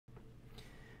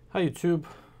Hi YouTube,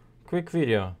 quick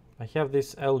video. I have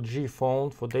this LG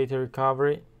phone for data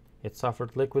recovery. It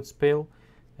suffered liquid spill,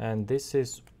 and this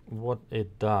is what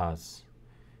it does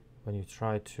when you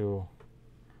try to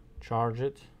charge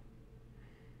it.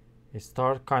 It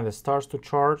kind of starts to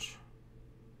charge,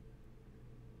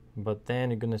 but then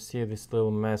you're gonna see this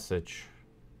little message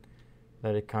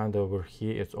that it kind of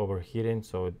it's overheating,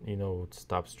 so it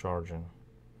stops charging.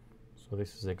 So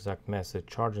this is the exact message: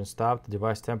 charging stopped,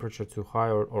 device temperature too high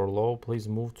or low, please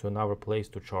move to another place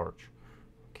to charge.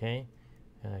 Okay,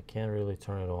 and I can't really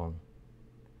turn it on.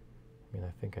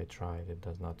 I think I tried, it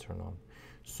does not turn on.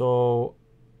 So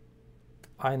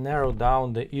I narrowed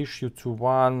down the issue to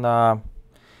one, I'm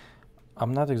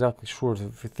not exactly sure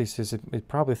if this is it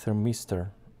probably thermistor,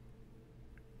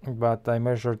 but I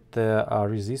measured the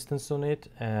resistance on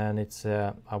it, and it's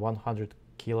a 100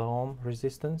 kilo ohm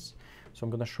resistance. So I'm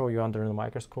going to show you under the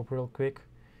microscope real quick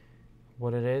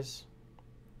what it is.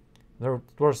 There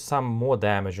was some more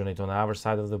damage on it on the other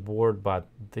side of the board, but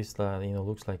this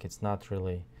looks like it's not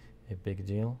really a big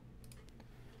deal.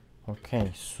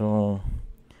 Okay, so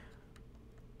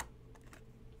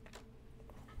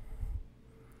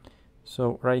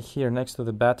right here next to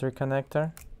the battery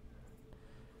connector,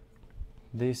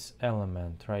 this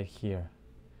element right here,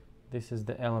 this is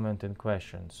the element in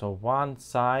question. So one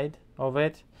side of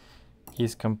it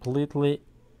is completely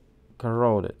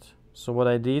corroded. So what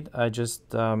I did, I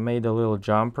just made a little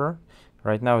jumper.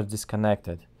 Right now it's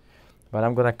disconnected, but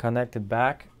I'm gonna connect it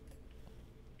back,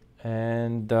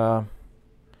 and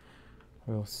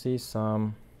we'll see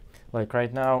some, like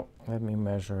right now. Let me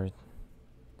measure it.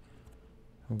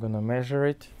 I'm gonna measure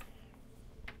it.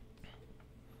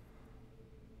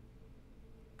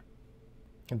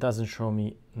 It doesn't show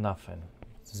me nothing.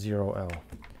 It's 0L.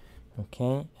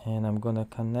 Okay, and I'm gonna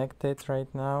connect it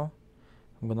right now.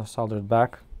 I'm gonna solder it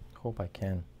back. Hope I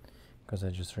can, because I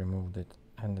just removed it,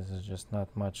 and this is just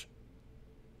not much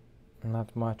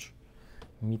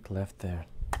meat left there.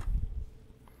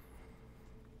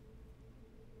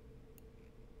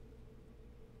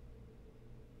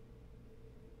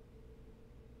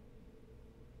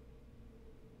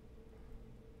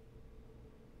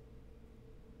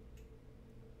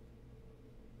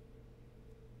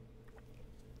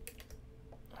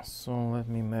 So let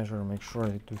me measure, make sure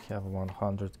I do have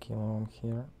 100 kilo ohm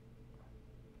here.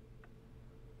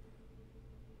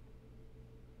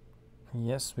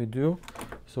 Yes, we do.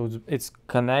 So it's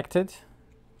connected.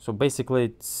 So basically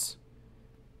it's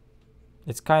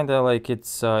kind of like it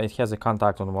has a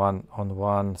contact on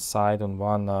one side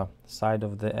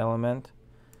of the element,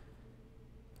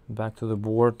 back to the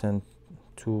board and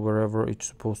to wherever it's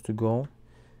supposed to go.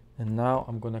 And now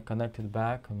I'm gonna connect it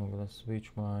back, and I'm gonna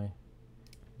switch my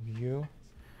view.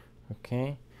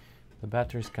 Okay, the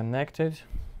battery is connected.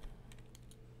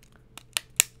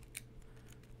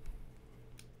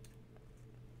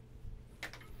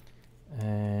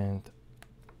 And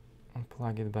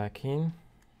plug it back in.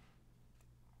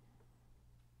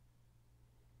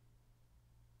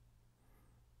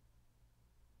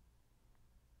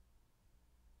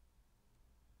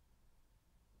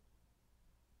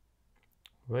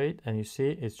 Wait, and you see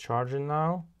it's charging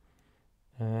now,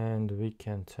 and we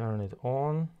can turn it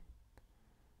on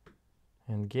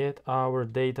and get our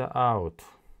data out.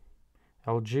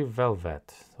 LG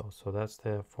Velvet. So that's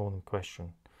the phone in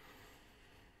question.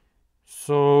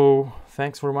 So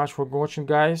thanks very much for watching,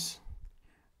 guys.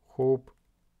 Hope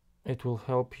it will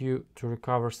help you to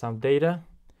recover some data.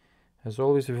 As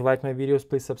always, if you like my videos,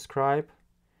 please subscribe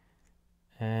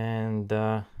and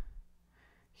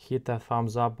hit that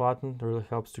thumbs up button. It really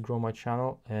helps to grow my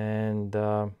channel. And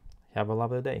have a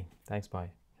lovely day. Thanks,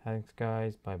 bye. Thanks,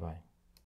 guys. Bye bye.